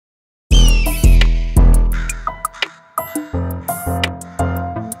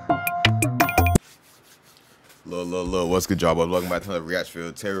Look, what's good, job? Welcome back to another reaction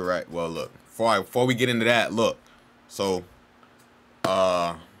video. Terry, right? Well, look, before we get into that, look, so,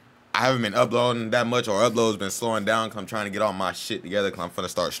 I haven't been uploading that much, or uploads been slowing down because I'm trying to get all my shit together because I'm finna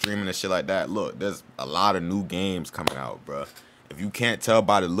start streaming and shit like that. Look, there's a lot of new games coming out, bro. If you can't tell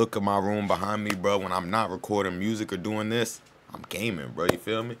by the look of my room behind me, bro, when I'm not recording music or doing this, I'm gaming, bro, you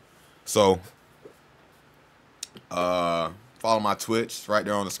feel me? So, follow my Twitch, it's right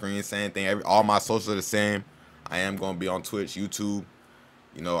there on the screen, same thing. All my socials are the same. I am gonna be on Twitch, YouTube.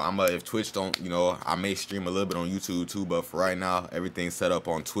 You know, if Twitch don't, you know, I may stream a little bit on YouTube too, but for right now, everything's set up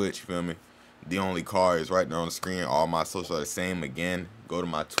on Twitch, you feel me? TheOnlyKhary is right there on the screen. All my socials are the same. Again, go to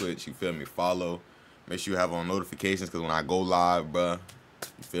my Twitch, you feel me? Follow. Make sure you have on notifications, because when I go live, bruh,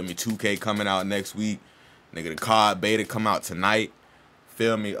 you feel me? 2K coming out next week. Nigga, the COD beta come out tonight.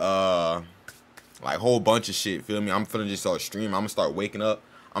 Feel me? Like, whole bunch of shit, feel me? I'm finna just start streaming. I'm gonna start waking up.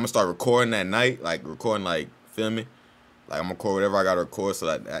 I'm gonna start recording that night, like, feel me? Like, I'm gonna record whatever I gotta record so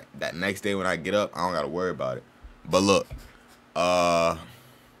that next day when I get up, I don't gotta worry about it. But look,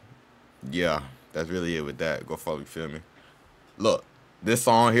 yeah, that's really it with that. Go follow me, feel me? Look, this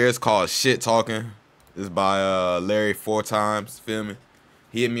song here is called Shit Talking. This is by Larry 4 times, feel me?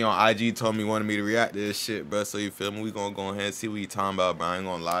 He hit me on IG, told me he wanted me to react to this shit, bro. So you feel me? We gonna go ahead and see what he talking about, bro. I ain't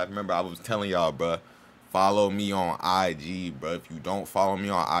gonna lie. Remember, I was telling y'all, bro, follow me on IG, bro. If you don't follow me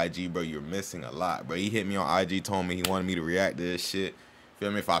on IG, bro, you're missing a lot, bro. He hit me on IG, told me he wanted me to react to this shit.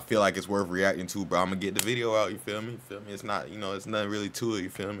 Feel me? If I feel like it's worth reacting to, bro, I'm gonna get the video out. You feel me? Feel me? It's not, you know, it's nothing really to it. You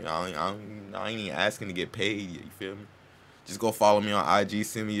feel me? I ain't even asking to get paid. You feel me? Just go follow me on IG.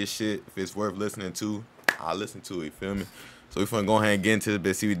 Send me your shit. If it's worth listening to, I'll listen to it. You feel me? So we finna go ahead and get into this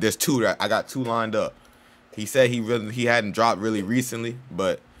bit. See, there's 2 that I got 2 lined up. He said he hadn't dropped really recently,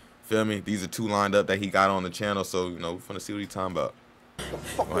 but feel me, these are 2 lined up that he got on the channel. So you know, we're finna see what he talking about.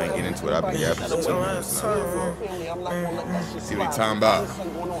 Go ahead and get into it. I've been yapping for 2 minutes now. See what he talking about.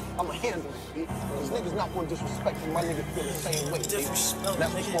 I'ma handle it. These niggas not gonna disrespect me. My nigga feel the same way. That's what's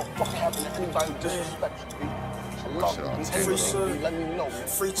gonna fucking happen to anybody who disrespects me. Free serve. Let me know.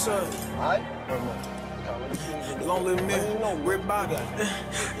 Free serve. Alright? Long live me, rip body.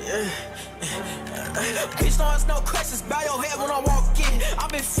 Bitch, don't ask no questions, bow your head when I walk in.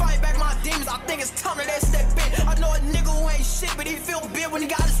 I've been fighting back my demons, I think it's time that they step in. I know a nigga who ain't shit, but he feel big when he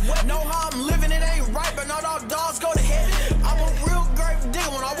got his wet. Know how I'm living, it ain't right, but not all dogs go to head. I'm a real grave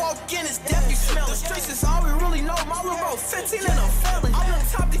digger, when I walk in, it's death, you smell it. The streets is all we really know, my little bro 15 and a felon. I'm on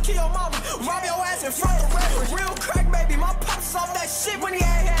top to kill your mama, rob your ass in front of the record. Real crack baby, my pops off that shit when he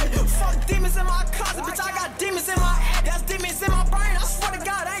ain't had it. Fuck demons in my closet, bitch, I got demons in my head. That's demons in my brain, I swear to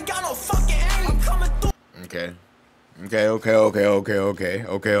God, I ain't got no fucking aim. I'm coming through. Okay. That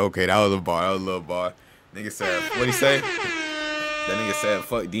was a bar. That was a little bar. Nigga said, what'd he say? That nigga said,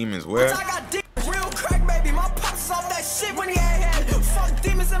 fuck demons where? I got real crack baby, my pops off that shit when he ain't had it. Fuck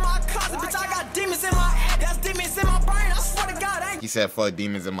demons in my closet, bitch, I got demons in my head. That's demons in my brain, I swear to God, I ain't. He said, fuck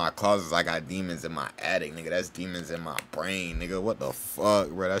demons in my closet, I got demons in my attic, nigga. That's demons in my brain, nigga. What the fuck,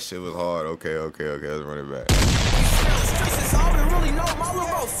 bro? That shit was hard. Okay, let's run it back.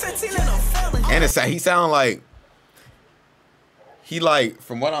 And he sound like,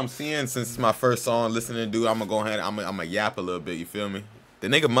 from what I'm seeing, since it's my first song listening to dude, I'm gonna go ahead, I'm gonna yap a little bit, you feel me? The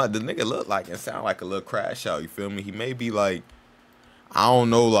nigga look like and sound like a little crash out, you feel me? He may be like, I don't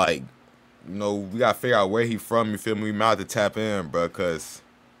know, like, you know, we gotta figure out where he from, you feel me? We might have to tap in, bro, cause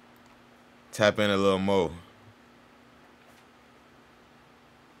tap in a little more.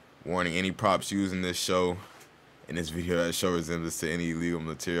 Warning, any props used in this show, in this video, that show resembles to any illegal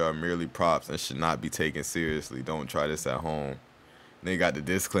material are merely props and should not be taken seriously. Don't try this at home. They got the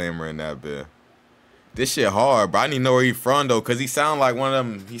disclaimer in that bit. This shit hard, bro. I need to know where he from though, cause he sound like one of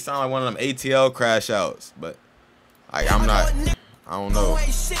them. He sound like one of them ATL crash outs. But I'm not. I don't know.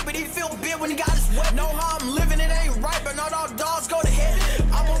 Ain't shit, but he feel big when he got his wet. Know how I'm living, it ain't right, but not all dogs go to head.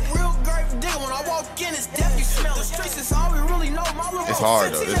 I'm a real grave digger, when I walk in, it's death, you smell. The streets is all we really know. It's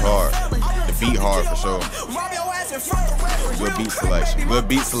hard though. It's hard. The beat hard for sure. Good beat selection. Good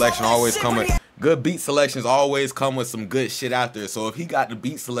beat selection always come with. Good beat selections always come with some good shit out there. So if he got the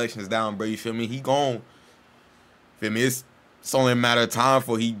beat selections down, bro, you feel me? He gone. Feel me? It's only a matter of time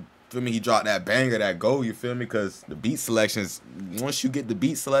for he dropped that banger, that go, you feel me? Because the beat selections, once you get the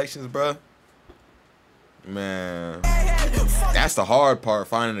beat selections, bro, man, that's the hard part,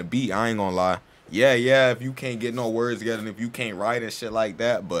 finding the beat. I ain't gonna lie. Yeah, if you can't get no words together and if you can't write and shit like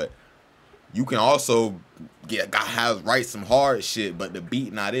that, but you can also write some hard shit, but the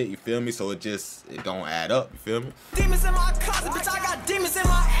beat not it, you feel me? So it don't add up, you feel me? Demons in my closet, bitch, I got demons in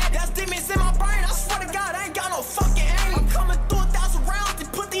my head. That's demons in my brain, I swear to God, I ain't got no fucking aim. I'm coming through 1,000 rounds to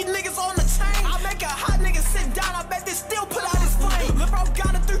put these niggas on the chain. I make a hot nigga sit down, I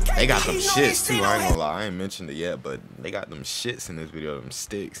They got them shits too, I ain't gonna lie. I ain't mentioned it yet, but they got them shits in this video, them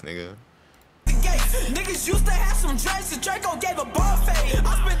sticks, nigga. Niggas used to have some drinks, and Draco gave a buffet.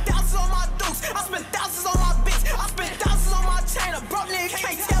 I spent thousands on my dukes, I spent thousands on my bitch, I spent thousands on my chain. A broke nigga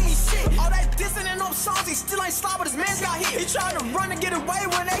can't tell me shit. All that dissing in them songs, he still ain't slide, but his man's got hit. He tried to run and get away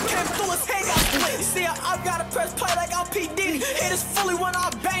when they came through, his head got split. You see, I've got to press play like I'm P. Diddy. Hit us fully when I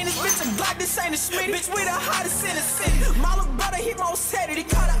bang this bitch and black, this ain't a Schmitty. Bitch, we the hottest in the city. My little brother, he most headed. He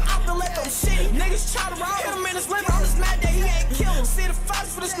cut it out and let them shitty. Niggas try to rob him in his limit. I'm just mad that he ain't kill him. See the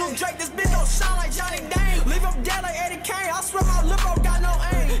facts for this new Drake, this bitch don't shine like Johnny Dang. Leave him dead like Eddie Kane. I swear my lip got no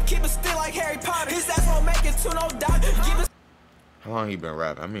aim. Keep it still like Harry Potter. His ass won't make it to no doubt. How long he been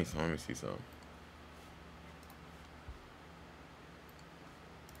rapping? Let me see something.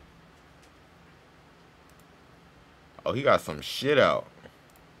 Oh, he got some shit out.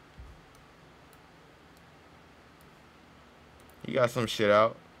 He got some shit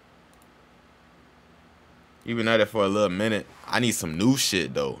out. He been at it for a little minute. I need some new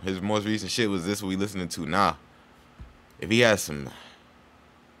shit though. His most recent shit was this we listening to now. If he has some,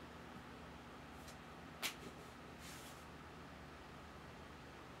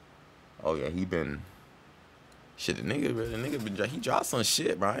 oh yeah, he been shit. The nigga been he dropped some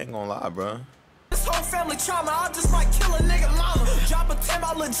shit, bro. I ain't gonna lie, bro. This whole family trauma, I just might kill a nigga mama. Drop a 10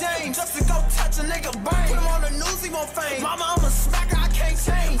 out Lil James just to go touch a nigga brain. Put him on the news, he gon' fame. Mama, I'm a smacker, I can't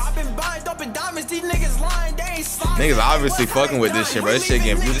change. I've been buying dope and diamonds, these niggas lying, they ain't sliding. Niggas obviously fucking with this shit, bro. This shit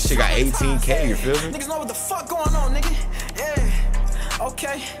getting viewed. This shit got 18K, you feel me? Niggas know what the fuck going on, nigga. Yeah,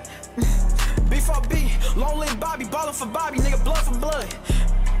 okay. B4B, long live Bobby, ballin' for Bobby, nigga, blood for blood.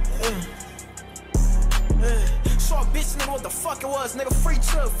 Short bitch, nigga, what the fuck it was, nigga, free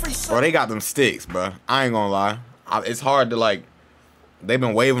chill, free shit. Bro, they got them sticks, bro. I ain't gonna lie. It's hard to like. They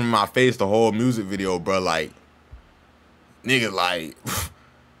been waving in my face the whole music video, bro. Like, nigga, like,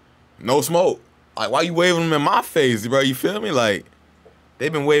 no smoke. Like, why you waving them in my face, bro? You feel me? Like, they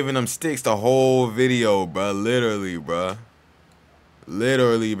been waving them sticks the whole video, bro. Literally, bro.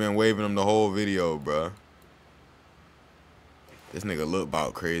 Literally been waving them the whole video, bro. This nigga look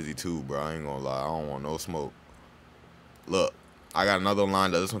about crazy too, bro. I ain't gonna lie. I don't want no smoke. Look, I got another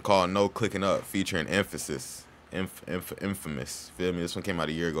line. This one called No Clicking Up, featuring Emphasis. Infamous. Feel me? This one came out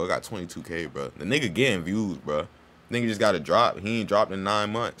a year ago. It got 22K, bro. The nigga getting views, bro. Nigga just got to drop. He ain't dropped in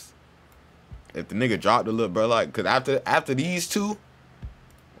 9 months. If the nigga dropped a little, bro, like, cause after these two,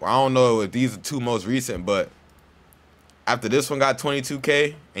 well, I don't know if these are two most recent, but after this one got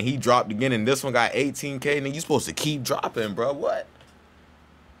 22K and he dropped again and this one got 18K, then you supposed to keep dropping, bro. What?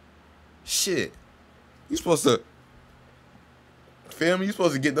 Shit. You supposed to, feel me? You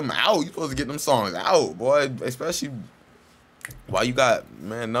supposed to get them out. You supposed to get them songs out, boy. Especially while you got,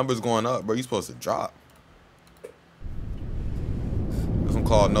 man, numbers going up, bro. You supposed to drop. This one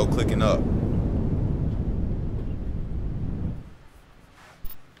called No Clicking Up.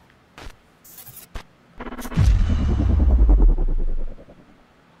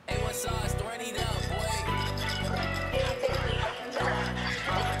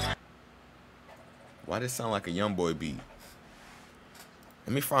 Why does it sound like a YoungBoy beat?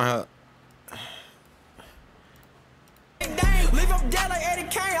 Let me find out.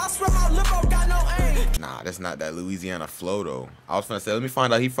 Nah, that's not that Louisiana flow though. I was finna say, let me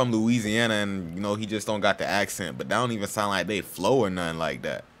find out he from Louisiana and you know he just don't got the accent, but that don't even sound like they flow or nothing like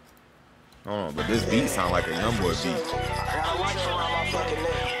that. Hold on, but this beat sound like a YoungBoy beat.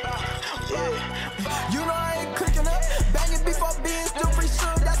 You know I ain't clicking up, banging before being still pretty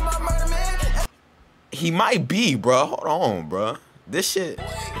sure that's my murder man. He might be, bro. Hold on, bro. This shit,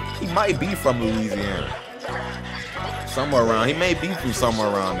 he might be from Louisiana. Somewhere around. He may be from somewhere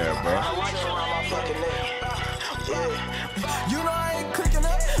around there, bro. You know I ain't clicking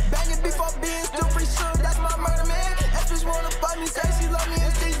up, banging before being still pretty sure that's my murder man. Extras wanna fuck me, say she love me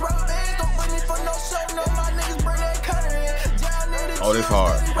and she's rubber bands. Don't put me for no show, no my niggas bring that cutter in. Oh, this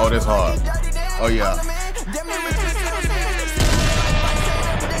hard. Oh, this hard. Oh, yeah.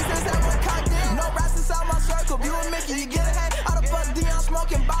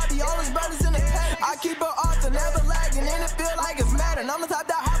 I keep it off and never lagging, and it feel like it's maddening. I'm the type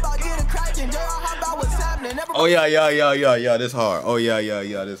that hop out, get it cracking. Joe, I hop out what's happening. Oh yeah, this hard. Oh yeah,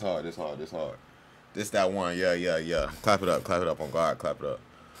 this hard. This that one, yeah. Clap it up on God, clap it up.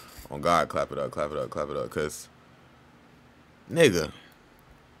 On God, clap it up. Cause nigga,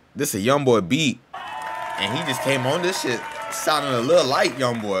 this a YoungBoy beat, and he just came on this shit sounding a little like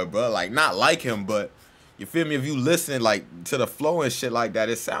YoungBoy, bro. Like not like him, but you feel me? If you listen like to the flow and shit like that,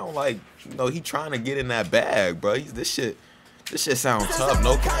 it sound like, you know, he trying to get in that bag, bro. This shit sound tough,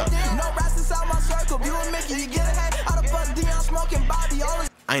 no cap.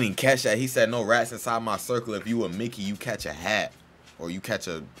 I ain't even catch that. He said no rats inside my circle. If you a Mickey, you catch a hat. Or you catch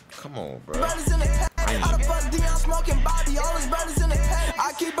a... Come on, bro. I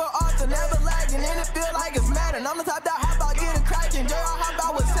keep an altar, never lagging, and it feel like it's mattering. I'm the type that hop out, get it cracking. Hop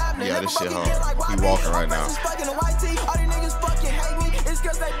out what's happening. Yeah, this shit hard. He walking right now. All these niggas fucking hate me. It's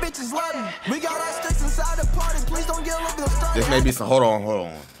cause they bitches love me. We got our sticks inside the party. Please don't get a little bit. This may be some... Hold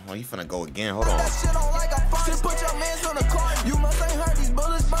on. Oh, you finna go again. Hold on. Just put your mans on the car. You must ain't heard these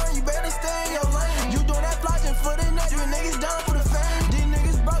bullets burn. You better stay in your lane. You doing that flashing for the net. You niggas down for the fame. These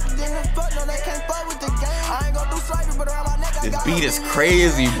niggas broke. Didn't fuck. No, they can't fuck with the game. I ain't gonna do slavery, but around my neck I got. This beat is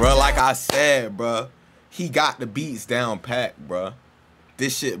crazy, bro. Like I said, bro. He got the beats down packed, bro.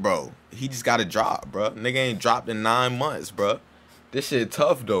 This shit, bro. He just got to drop, bro. Nigga ain't dropped in 9 months, bro. This shit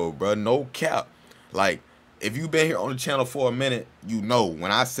tough, though, bro. No cap. Like, if you been here on the channel for a minute, you know.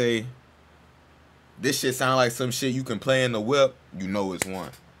 When I say this shit sound like some shit you can play in the whip, you know it's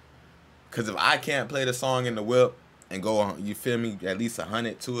one. Because if I can't play the song in the whip and go, you feel me, at least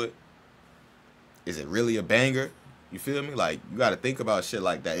 100 to it, is it really a banger? You feel me? Like, you got to think about shit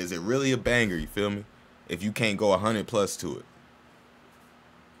like that. Is it really a banger, you feel me? If you can't go 100 plus to it.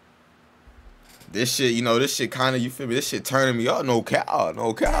 This shit, you know, this shit kind of, you feel me? This shit turning me up. No cow,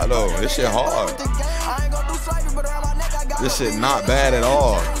 though. This shit hard. This shit not bad at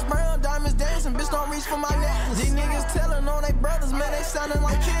all. These niggas telling on they brothers, man, they sounding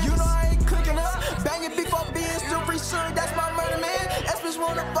like kids. You know I ain't clicking up, banging before being still free sure that's my murder man. That bitch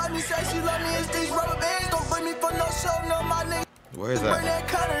wanna fuck me, say she love me, it's these rubber bands. Don't bring me for no show, no my nigga. Where is that? Bring that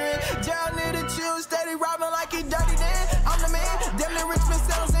cutter in, down near the chill, steady robbing like he dirty then. I'm the man, damn near Richmond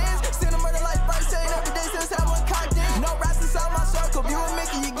sells ends. Send a murder like first saying every day since I was cocked in. No rats inside my circle, you and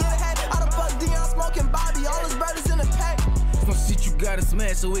Mickey, you get a hat. I done fuck Dion, smoking Bobby, all his brothers in the pack. Some shit you gotta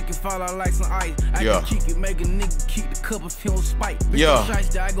smash so it can fall out like some ice. I can kick it, make a nigga kick the cup if he don't spike.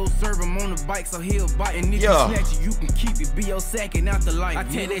 Bitch, I go serve him on the bike so he'll bite. And if you snatch it, you can keep it. Be your second out the life. I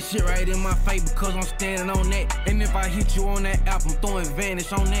tell that shit right in my face because I'm standing on that. And if I hit you on that app, I'm throwing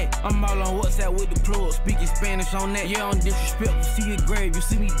vanish on that. I'm all on WhatsApp with the plug, speaking Spanish on that. Yeah, I'm disrespectful, see it grave, you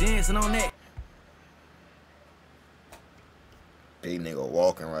see me dancing on that. Big nigga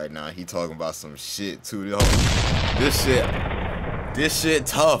walking right now. He talking about some shit too. This shit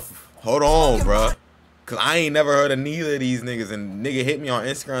tough. Hold on, bro. Cause I ain't never heard of neither of these niggas. And nigga hit me on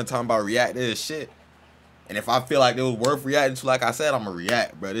Instagram talking about react to this shit. And if I feel like it was worth reacting to, like I said, I'ma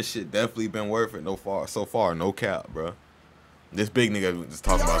react, bro. This shit definitely been worth it so far. No cap, bro. This big nigga just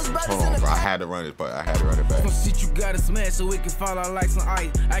talking about some tone, bro. I had to run it, but I had to run it back. Some shit you gotta smash so it can fall out like some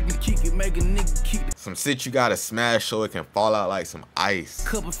ice. I can kick it, make a nigga kick it. Some shit you gotta smash so it can fall out like some ice.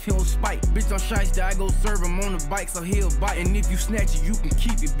 Cup of film spike. Bitch, I'm shyster, I go serve him on the bike so he'll bite. And if you snatch it, you can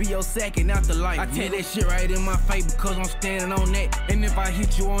keep it. Be your second out the life. I tell that shit right in my face because I'm standing on that. And if I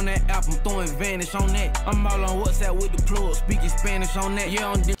hit you on that app, I'm throwing vanish on that. I'm all on WhatsApp with the plug, speaking Spanish on that.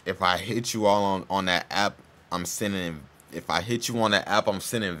 Yeah, if I hit you all on that app, I'm sending. If I hit you on that app, I'm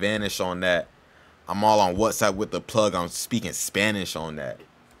sending vanish on that. I'm all on WhatsApp with the plug. I'm speaking Spanish on that.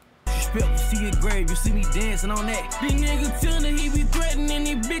 See it grave, you see me dancing on that. These niggas telling he be threatening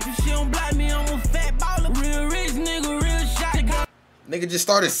these bitches. She don't block me, I'm a fat baller. Real rich nigga, real shot. Nigga just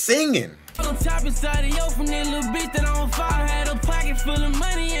started singing. On top inside of yo from that little bitch that on fire. Had a pocket full of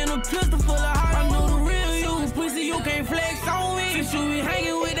money and a pistol full of heart. I know the real you, pussy, you can't flex on me. Since you be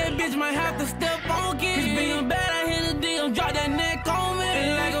hanging with that bitch, might have to step on kid. It's being bad, I hit a deal, drop that neck on me.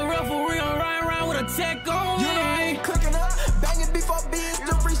 And like a referee, I'm riding around with a tech on me. You know I ain't cooking up, banging before being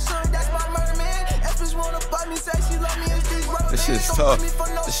still free sure that's my murder man. Bitch wanna fuck me, say she love me, it's these rubber bands. This shit's tough.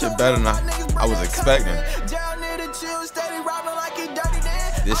 This shit better than I was expecting.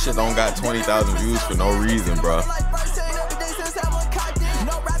 This shit don't got 20,000 views for no reason, bro.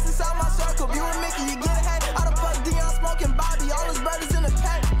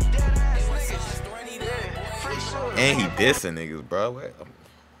 And he dissing niggas, bro.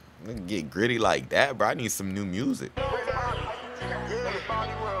 Nigga get gritty like that, bro. I need some new music.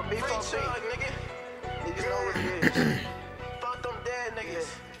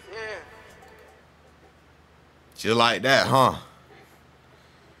 Just like that, huh?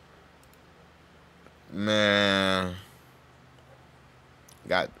 Man.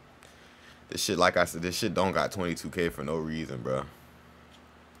 Got this shit, like I said, this shit don't got 22K for no reason, bro.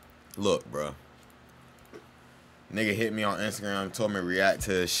 Look, bro. Nigga hit me on Instagram, told me to react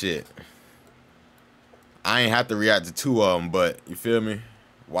to his shit. I ain't have to react to 2 of them, but you feel me?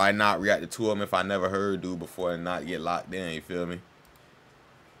 Why not react to 2 of them if I never heard dude before and not get locked in, you feel me?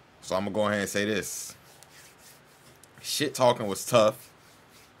 So I'm gonna go ahead and say this. Shit talking was tough,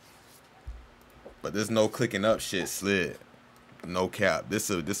 but there's no clicking up shit slid. No cap. This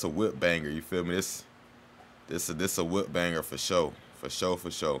a whip banger. You feel me? This a whip banger for sure. For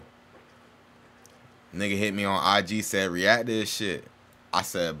sure. Nigga hit me on IG, said react to this shit. I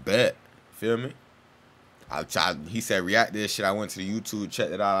said bet. Feel me? He said react to this shit. I went to the YouTube,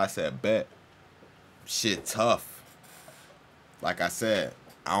 checked it out. I said bet. Shit tough. Like I said,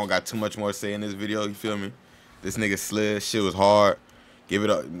 I don't got too much more to say in this video. You feel me? This nigga slid. Shit was hard. Give it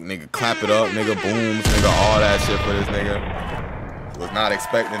up, nigga. Clap it up, nigga. Booms, nigga. All that shit for this nigga. Was not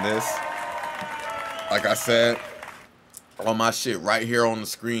expecting this. Like I said, all my shit right here on the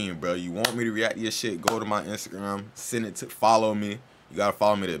screen, bro. You want me to react to your shit? Go to my Instagram. Send it to. Follow me. You gotta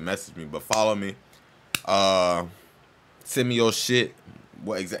follow me to message me, but follow me. Send me your shit.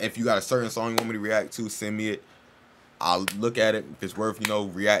 If you got a certain song you want me to react to, send me it. I'll look at it. If it's worth, you know,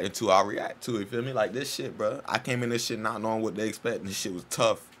 reacting to, I'll react to it. Feel me? Like this shit, bro. I came in this shit not knowing what they expect. This shit was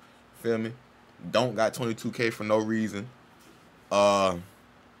tough. Feel me? Don't got 22K for no reason.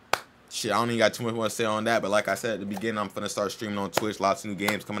 Shit, I don't even got too much more to say on that. But like I said at the beginning, I'm finna start streaming on Twitch. Lots of new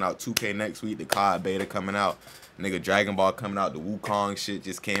games coming out. 2K next week. The COD beta coming out. Nigga, Dragon Ball coming out. The Wukong shit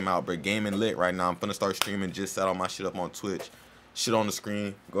just came out. Bro, gaming lit right now. I'm finna start streaming. Just set all my shit up on Twitch. Shit on the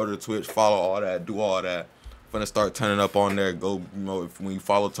screen. Go to the Twitch. Follow all that. Do all that. Finna start turning up on there. Go, you know, when you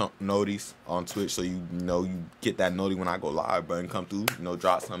follow noties on Twitch, so you know you get that noti when I go live, bro, and come through. You know,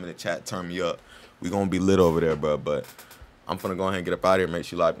 drop something in the chat. Turn me up. We gonna be lit over there, bro. But I'm finna go ahead and get up out of here. Make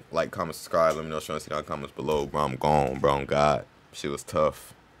sure you like, comment, subscribe. Let me know if you want to see down in the comments below, bro. I'm gone, bro. On God, shit was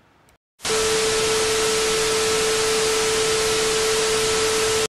tough.